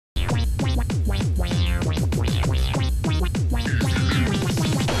Hello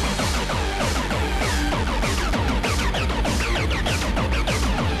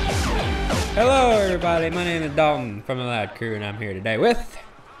everybody, my name is Dalton from the Loud Crew and I'm here today with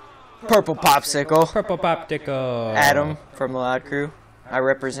Purple Popsicle. Purple Popsicle. Adam from the Loud Crew. I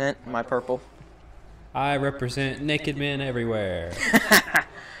represent my purple. I represent naked men everywhere.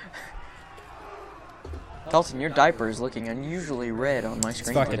 Dalton, your diaper is looking unusually red on my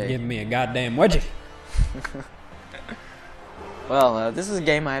screen It's fucking today. giving me a goddamn wedgie. Well, this is a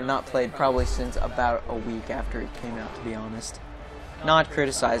game I have not played probably since about a week after it came out, to be honest. Not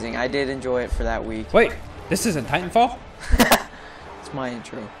criticizing, I did enjoy it for that week. Wait, this isn't Titanfall? It's my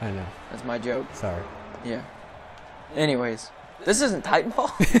intro. I know. That's my joke. Sorry. Yeah. Anyways, this isn't Titanfall?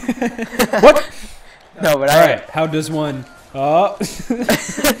 What? No, but Alright, how does one... Oh,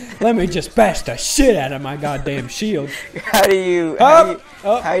 let me just bash the shit out of my goddamn shield. How do you... How do you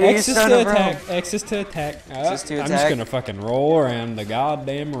X's to attack. X's to attack. X's to I'm attack. just gonna fucking roll around the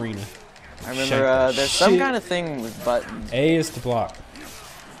goddamn arena. I remember there's some kind of thing with buttons. A is to block.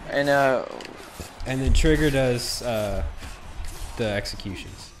 And then trigger does the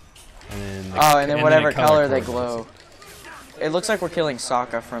executions. And then and then whatever a color they coordinates. glow. It looks like we're killing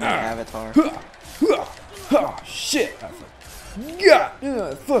Sokka from the Avatar. Oh shit!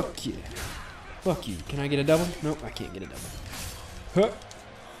 God, fuck you. Fuck you. Can I get a double? Nope, I can't get a double. Huh.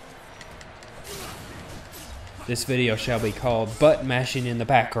 This video shall be called Butt Mashing in the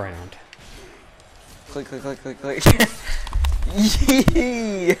Background. Click, click, click, click, click.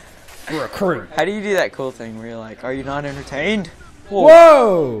 Yee! Recruit. How do you do that cool thing where you're like, are you not entertained?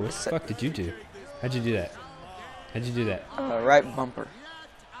 Whoa! What the fuck did you do? How'd you do that? How'd you do that? Right bumper.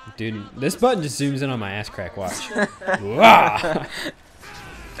 Dude, this button just zooms in on my ass crack, watch. Wow.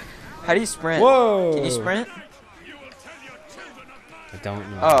 How do you sprint? Whoa! Can you sprint? I don't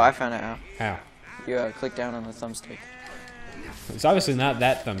know. Oh, I found out how. How? You click down on the thumbstick. It's obviously not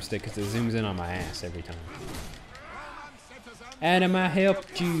that thumbstick because it zooms in on my ass every time. Adam, I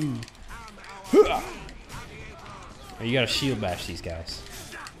helped you. Oh, you gotta shield bash these guys.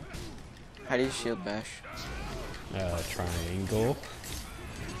 How do you shield bash? Triangle.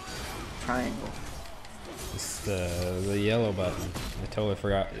 Triangle. It's the yellow button. I totally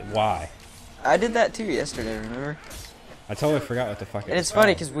forgot why. I did that too yesterday, remember? I totally forgot what the fuck it was. And it's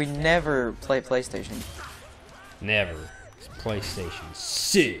funny called. because we never play PlayStation. Never. It's PlayStation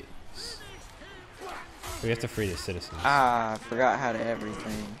 6. We have to free the citizens. Ah, I forgot how to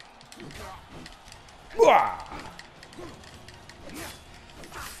everything.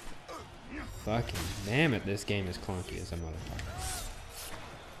 Fucking damn it, this game is clunky as a motherfucker.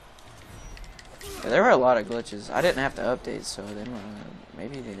 Yeah, there were a lot of glitches. I didn't have to update, so then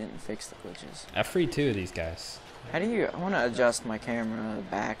maybe they didn't fix the glitches. I freed 2 of these guys. How do you... I want to adjust my camera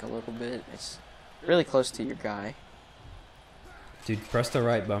back a little bit. It's really close to your guy. Dude, press the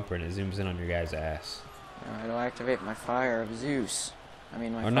right bumper and it zooms in on your guy's ass. It'll activate my Fire of Zeus. I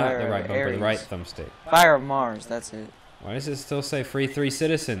mean, my Or Fire not the right of bumper, Ares. the right thumbstick. Fire of Mars, that's it. Why does it still say free 3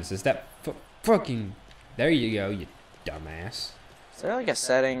 citizens? Is that fucking... There you go, you dumbass. Is there like a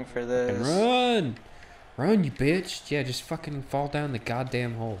setting for this? And run! Run, you bitch! Yeah, just fucking fall down the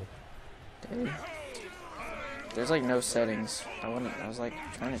goddamn hole. Dude. There's like no settings. I was like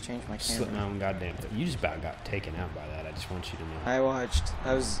trying to change my Slip camera. my own goddamn thing. You just about got taken out by that. I just want you to know. I watched.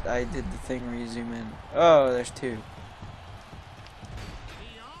 I did the thing where you zoom in. Oh, there's 2.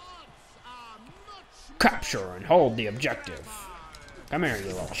 Capture and hold the objective. Come here, you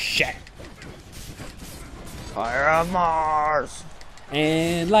little shit. Fire of Mars.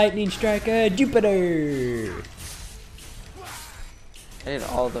 And lightning striker Jupiter. I did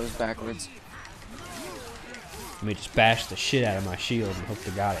all those backwards. Let me just bash the shit out of my shield and hope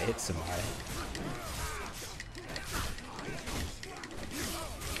to God it hits somebody.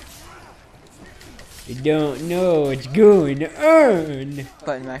 You don't know what's going on.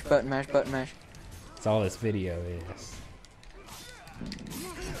 Button mash, button mash, button mash. That's all this video is.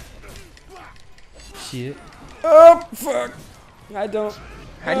 Shit. Oh, fuck. I don't.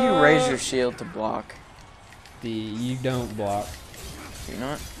 How do you raise your shield to block? You don't block. Do you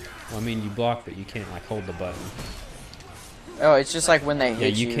not? Well, I mean, you block, but you can't like hold the button. Oh, it's just like when they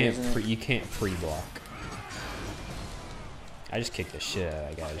hit Yeah, you. you can't pre-block. I just kicked the shit out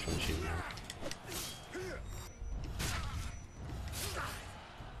of that guy. I just want to shoot him.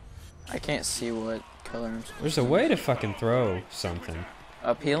 I can't see what color I'm supposed There's a way to fucking throw something.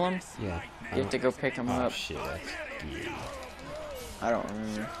 Appeal him? Yeah. You have to go pick him Oh up. shit, that's good. I don't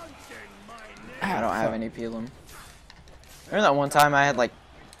remember. I don't have any peel him. Remember that one time I had like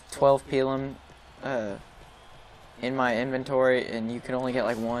 12 peel him in my inventory, and you could only get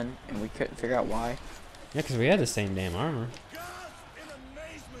like one, and we couldn't figure out why. Yeah, because we had the same damn armor.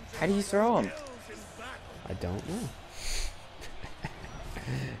 How do you throw them? I don't know.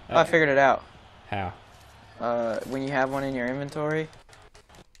 Oh, I figured it out. How? When you have one in your inventory.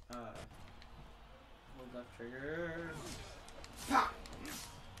 Hold left trigger. Pop.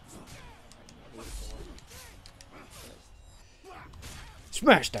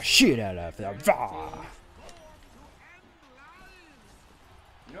 Smash the shit out of them.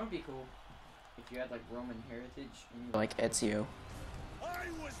 You know what'd be cool? If you had like Roman heritage and you like Ezio.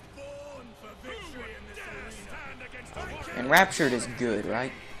 And Raptured is good,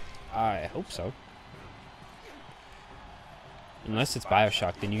 right? I hope so. Unless it's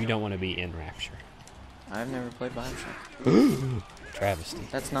Bioshock, then you don't want to be in Rapture. I've never played Bioshock. Travesty.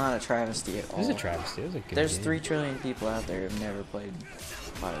 That's not a travesty at all. It was a travesty. It was a good There's game. 3 trillion people out there who've never played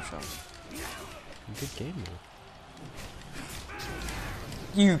Bioshock. Good game, though.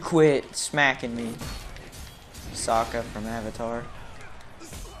 You quit smacking me. Sokka from Avatar.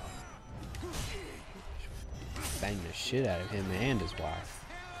 Bang the shit out of him and his wife.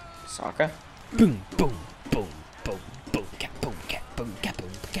 Sokka? Boom, boom, boom, boom, boom, cat, boom, cat, boom, cat,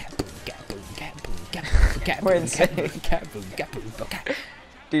 boom, cat, boom, cat, boom, cat, boom, cat, boom, cat, We're boom, cat, boom, insane. cat, boom, cat, boom, cat.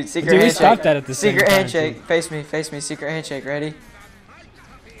 Dude, secret Dude, we handshake. stopped that at the same secret time, handshake. too. Face me, secret handshake. Ready?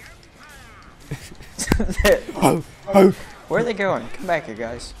 Oh, oh. Where are they going? Come back here,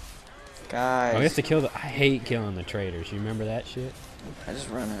 guys. Guys. Oh, we have to kill the. I hate killing the traitors. You remember that shit? I just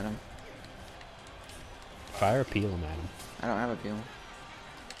run at them. Fire peel them at him. I don't have a peel.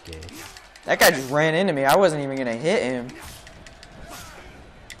 Okay. That guy just ran into me. I wasn't even gonna hit him.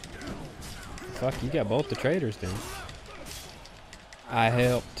 Fuck, you got both the traitors then. I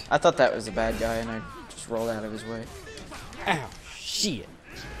helped. I thought that was a bad guy, and I just rolled out of his way. Ow, shit.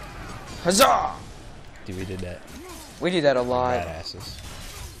 Huzzah! Dude, we did that. We do that a lot. Badasses.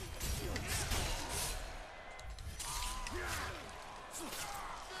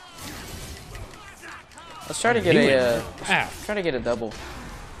 Let's try to get a Ow. try to get a double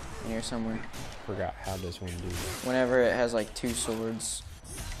in here somewhere. Forgot how this one do that. Whenever it has like 2 swords.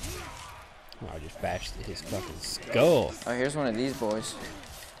 Oh, I just bashed his fucking skull. Oh, here's one of these boys.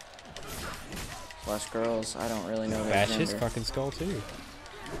 Slash girls. I don't really know their Bash gender. his fucking skull too.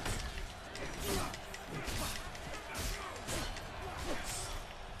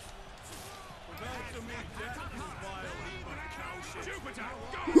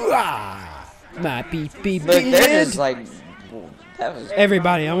 My pee-pee Look, they're dead. just like that was.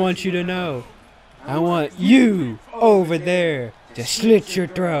 Everybody, I want you to know. I want you over there to slit your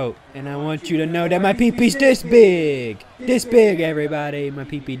throat. And I want you to know that my pee-pee's this big. This big, everybody. My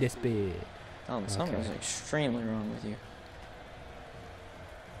pee-pee this big. Oh, something's extremely wrong with you.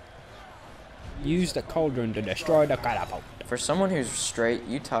 Use the cauldron to destroy the catapult. For someone who's straight,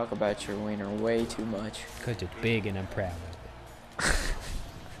 you talk about your wiener way too much. Because it's big and I'm proud of it.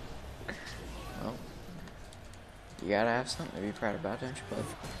 Well, you gotta have something to be proud about, don't you, bud?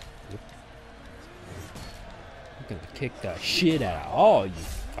 I'm gonna kick the shit out of all you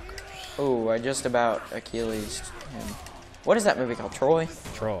fuckers. Oh, I just about Achilles him. What is that movie called? Troy?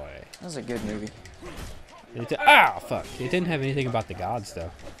 Troy. That was a good movie. Ah, fuck. It didn't have anything about the gods,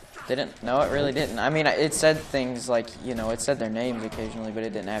 though. Didn't? No, it really didn't. I mean, it said things like, you know, it said their names occasionally, but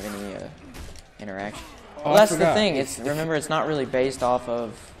it didn't have any interaction. Oh, Well, I that's the forgot. thing. Remember, it's not really based off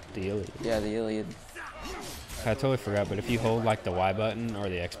of, The Iliad. yeah, the Iliad. I totally forgot, but if you hold like the Y button or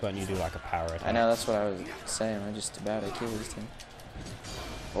the X button, you do like a power attack. I know, that's what I was saying. I just about Achilles him.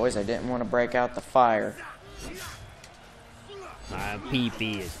 Boys, I didn't want to break out the fire. My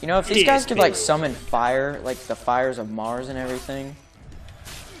pee-pee is You know, if these this guys could, like, big. summon fire, like the fires of Mars and everything,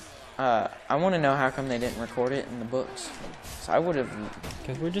 I want to know how come they didn't record it in the books. So I would have...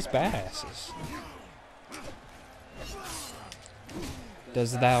 Because we're just badasses.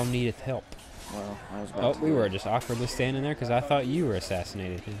 Does thou needeth help? Well, I was about Oh, to we do were it. just awkwardly standing there because I thought you were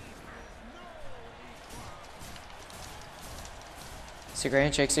assassinated him. Secret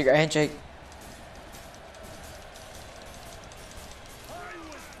handshake, secret handshake.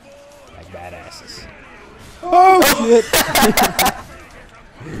 Like badasses. Oh, shit!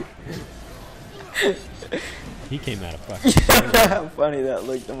 He came out of fucking... How funny that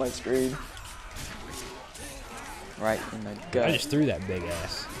looked on my screen. Right in the gut. I just threw that big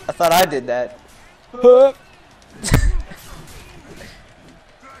ass. I thought I did that. I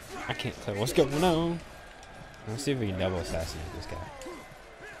can't tell what's going on. Let's see if we can double assassinate this guy.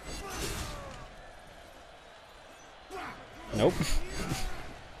 Nope.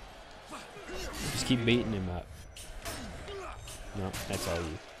 Just keep beating him up. No, that's all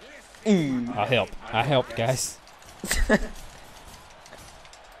you. I helped, guys.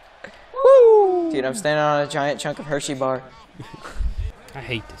 Woo! Dude, I'm standing on a giant chunk of Hershey bar. I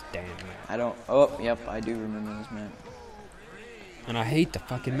hate this damn map. I don't. Oh, yep, I do remember this map. And I hate the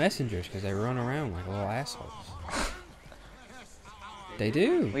fucking messengers because they run around like little assholes. They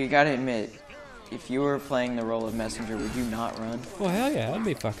do. Well, you gotta admit, if you were playing the role of messenger, would you not run? Well, hell yeah, I'd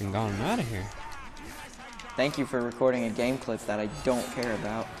be fucking gone out of here. Thank you for recording a game clip that I don't care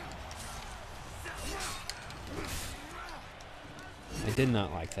about. I did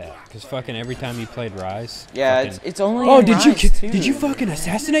not like that because fucking every time you played Ryse. Yeah, fucking... it's only. Oh, in Ryse, did you fucking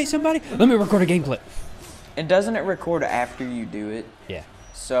assassinate somebody? Let me record a game clip. And doesn't it record after you do it? Yeah.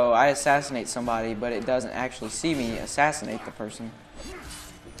 So I assassinate somebody, but it doesn't actually see me assassinate the person.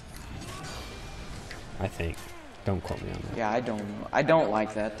 I think. Don't quote me on that. Yeah, I don't know. I don't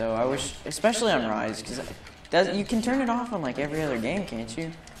like that though. I wish, especially on Ryse, because you can turn it off on like every other game, can't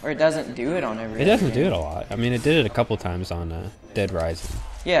you? Or it doesn't do it on every. It doesn't do it a lot. I mean, it did it a couple times on Dead Rising.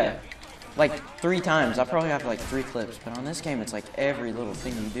 Yeah, like 3 times. I probably have like 3 clips, but on this game, it's like every little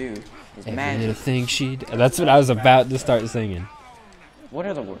thing you do is Every magic. little thing she did. That's what I was about to start singing. What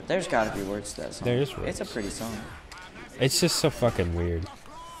are the words? There's got to be words to that song. There's words. It's a pretty song. It's just so fucking weird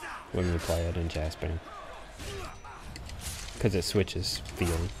when we play it in jazz band. Because it switches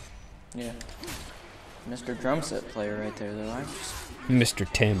feeling. Yeah. Mr. Drum Set player right there, though.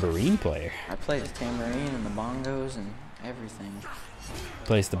 Mr. Tambourine player. I play the tambourine and the bongos and everything.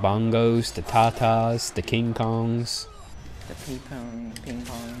 Plays the bongos, the tatas, the King Kongs. The ping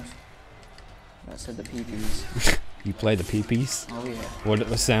pongs. I said the peepees. You play the peepees? Oh yeah.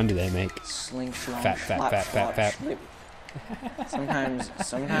 What sound do they make? Sling slong. Fat, flop, fat, flop, fat. slip. Sometimes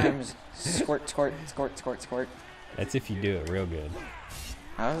squirt, squirt, squirt, squirt, squirt. That's if you do it real good.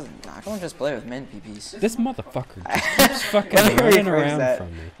 I don't just play with men peepees. This motherfucker just keeps fucking running around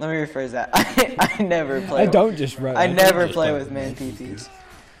from me. Let me rephrase that. I never play. I don't just run. I never play with men peepees.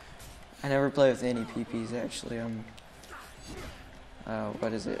 I never play with any peepees actually.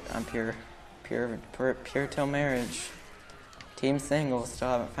 What is it? I'm pure till marriage. Team single. Still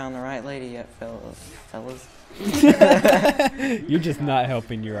haven't found the right lady yet, fellas. You're just not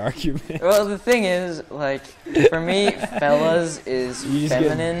helping your argument. Well, the thing is, like, for me, fellas is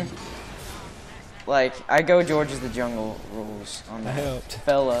feminine. Like, I go George is the Jungle rules on that. I helped.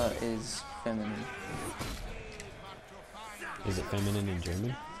 Fella is feminine. Is it feminine in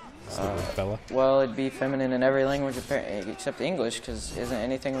German? Fella? Well, it'd be feminine in every language except English, because isn't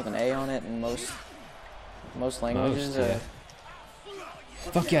anything with an A on it in most languages? Yeah.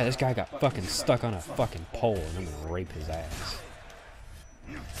 Fuck yeah, this guy got fucking stuck on a fucking pole and I'm gonna rape his ass.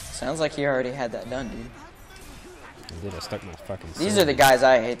 Sounds like he already had that done, dude. I did, I stuck my fucking These sword. are the guys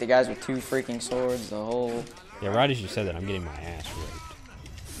I hate, the guys with 2 freaking swords, the whole... Yeah, right as you said that, I'm getting my ass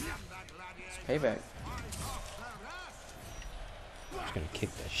raped. It's payback. I'm just gonna kick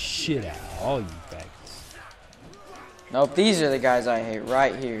the shit out of all you faggots. Nope, these are the guys I hate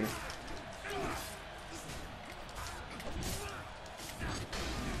right here.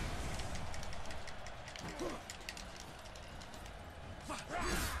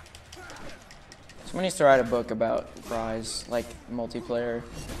 Someone needs to write a book about Ryse, like multiplayer.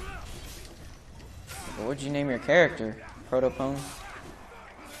 What would you name your character? Protopone?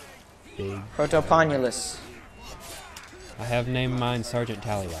 Big. Protoponulus. I have named mine Sergeant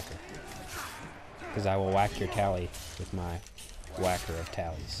Tallywhacker. Because I will whack your tally with my whacker of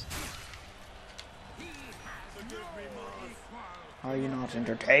tallies. Are you not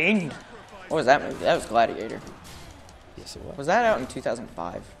entertained? What was that movie? That was Gladiator. Yes, it was. Was that out in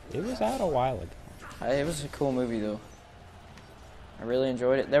 2005? It was out a while ago. It was a cool movie though. I really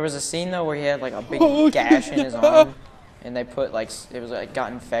enjoyed it. There was a scene though where he had like a big gash in his arm, and they put like it was like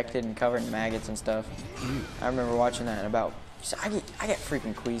got infected and covered in maggots and stuff. I remember watching that and about I get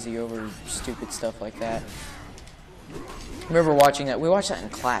freaking queasy over stupid stuff like that. I remember watching that. We watched that in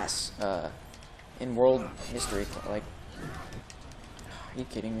class, in world history. Like, are you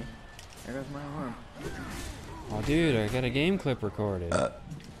kidding me? There goes my arm. Oh, dude, I got a game clip recorded.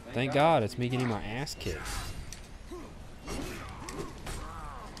 Thank God, it's me getting my ass kicked.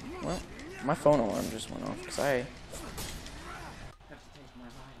 Well, my phone alarm just went off because I have to take my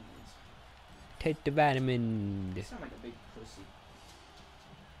vitamins. Take the vitamin. I sound like a big pussy.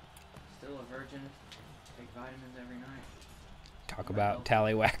 Still a virgin. Take vitamins every night. Talk about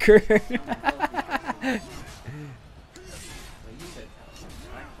Tallywhacker.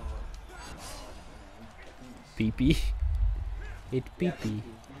 Pee-pee. It's pee-pee.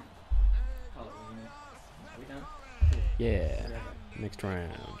 Yeah. Next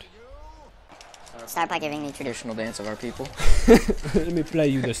round. Start by giving me Traditional dance of our people. Let me play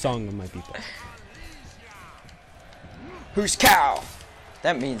you the song of my people. Whose cow?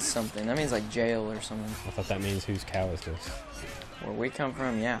 That means something. That means like jail or something. I thought that means whose cow is this? Where we come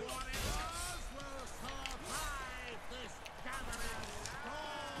from, yeah.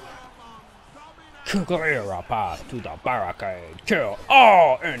 Clear a path to the barricade. Kill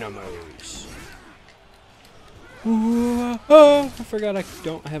all enemies. Ooh, I forgot I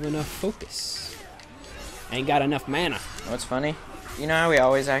don't have enough focus. Ain't got enough mana. What's funny? You know how we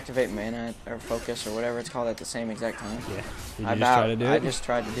always activate mana or focus or whatever it's called at the same exact time? Yeah. Did you I just try to do it? I just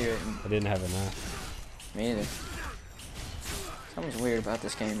tried to do it. And I didn't have enough. me either. Something's weird about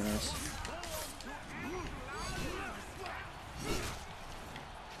this game, Ryse.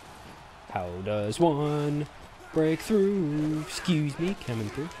 How does one break through? Excuse me, coming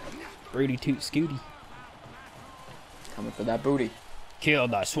through. Rudy Toot Scooty. Coming for that booty. Kill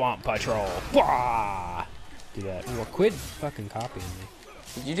the swamp patrol. Wah! Do that. Well, quit fucking copying me.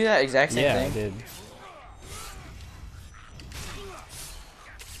 Did you do that exact same thing? Yeah, I did.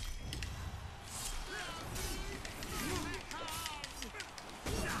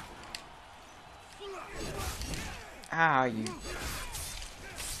 Ah, you.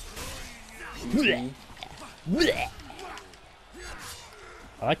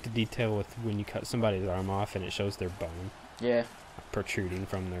 I like the detail with when you cut somebody's arm off and it shows their bone Yeah. protruding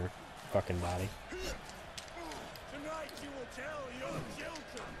from their fucking body.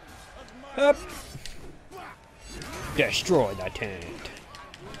 Up. Destroy the tent.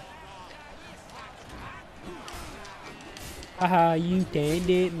 Haha, you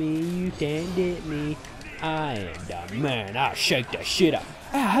tended me, you tended me. I am the man, I'll shake the shit up.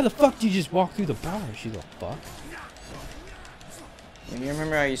 Ah, how the fuck did you just walk through the bars, you little fuck? You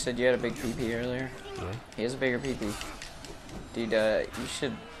remember how you said you had a big PP earlier? Yeah. He has a bigger PP. Dude, you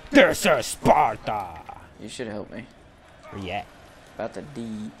should... This is Sparta! You should help me. Where you at? About to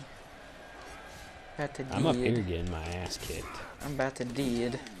deed. About to deed. I'm up here getting my ass kicked. I'm about to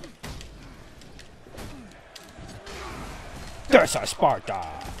deed. This is Sparta!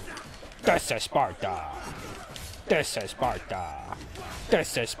 This is Sparta! This is Sparta!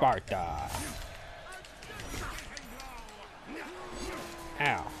 This is Sparta! Ow.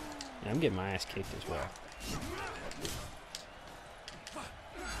 Yeah, I'm getting my ass kicked as well.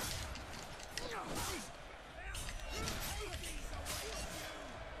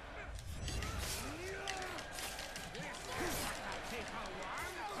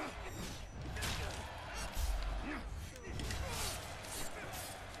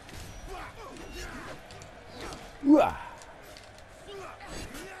 Wah.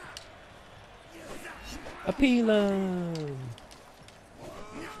 Appeal 'em.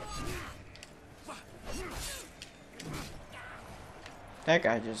 That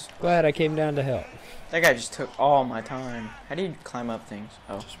guy just... Glad I came down to help. That guy just took all my time. How do you climb up things?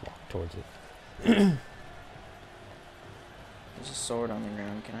 Oh, Just walk towards it. there's a sword on the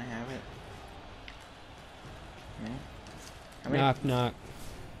ground. Can I have it? Me? How many... Knock, knock.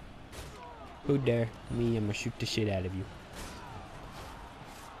 Who dare? Me, I'm gonna shoot the shit out of you.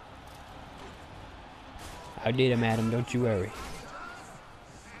 I did him, Adam, don't you worry.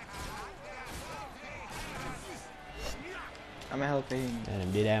 I'm helping.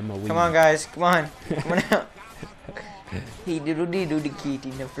 Adam did have my weed. Come on, guys. Come on. Come on out. He doodle dee doo the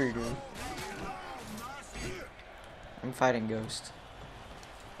kitty no further. I'm fighting Ghost.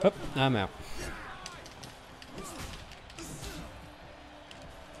 Oh, I'm out.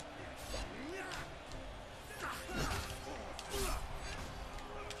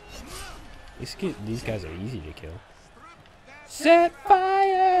 These guys are easy to kill. Set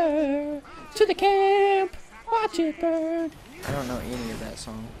fire to the camp. Watch it burn. I don't know any of that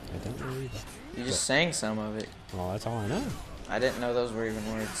song. I don't know either. You just sang some of it. Well, that's all I know. I didn't know those were even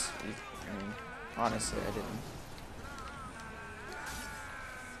words. I mean, honestly, I didn't.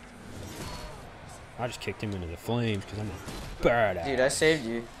 I just kicked him into the flames because I'm a badass. Dude, I saved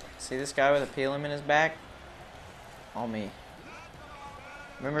you. See this guy with a Peelim in his back? All me.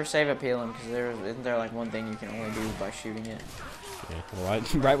 Remember, save a Peelim, because isn't there like one thing you can only do by shooting it? Yeah, well,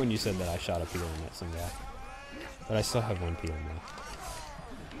 right when you said that, I shot a peel at some guy. But I still have one peel left.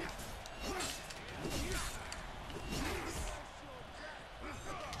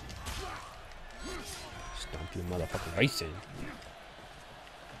 Stomp your motherfucking face in.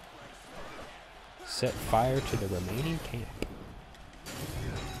 Set fire to the remaining camp.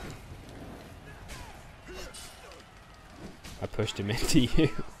 I pushed him into you.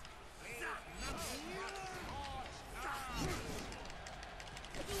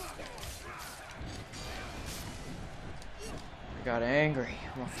 I got angry.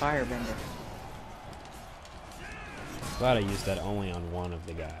 I'm a firebender. Glad I used that only on one of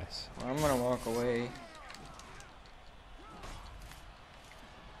the guys. Well, I'm gonna walk away.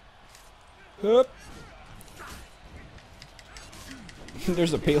 Hup.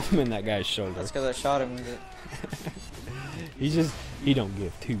 There's a pilum in that guy's shoulder. That's because I shot him with it. He don't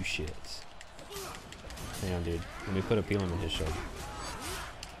give two shits. Hang on, dude. Let me put a pilum in his shoulder.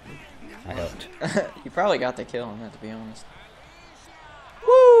 I helped. You probably got the kill on that, to be honest.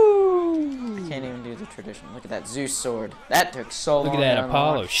 Woo! I can't even do the tradition. Look at that Zeus sword. That took so long. Look at that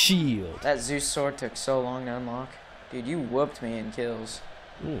Apollo shield. That Zeus sword took so long to unlock. Dude, you whooped me in kills.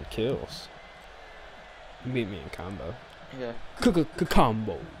 Kills. You beat me in combo. Yeah. Combo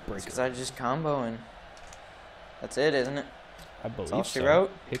Because breaker. I just combo and that's it, isn't it? I believe all she so.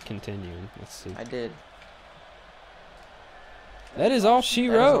 wrote? Hit continue. Let's see. I did. That is all she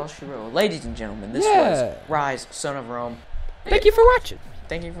That is wrote. all she wrote. Ladies and gentlemen, this Yeah. was Ryse, son of Rome. Thank you for watching.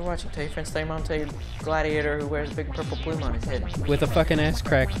 Thank you for watching. Tell your friends, tell your mom, tell your Gladiator who wears a big purple plume on his head. With a fucking ass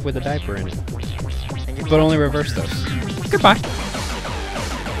crack with a diaper in it. Thank you for But only reverse those. Goodbye.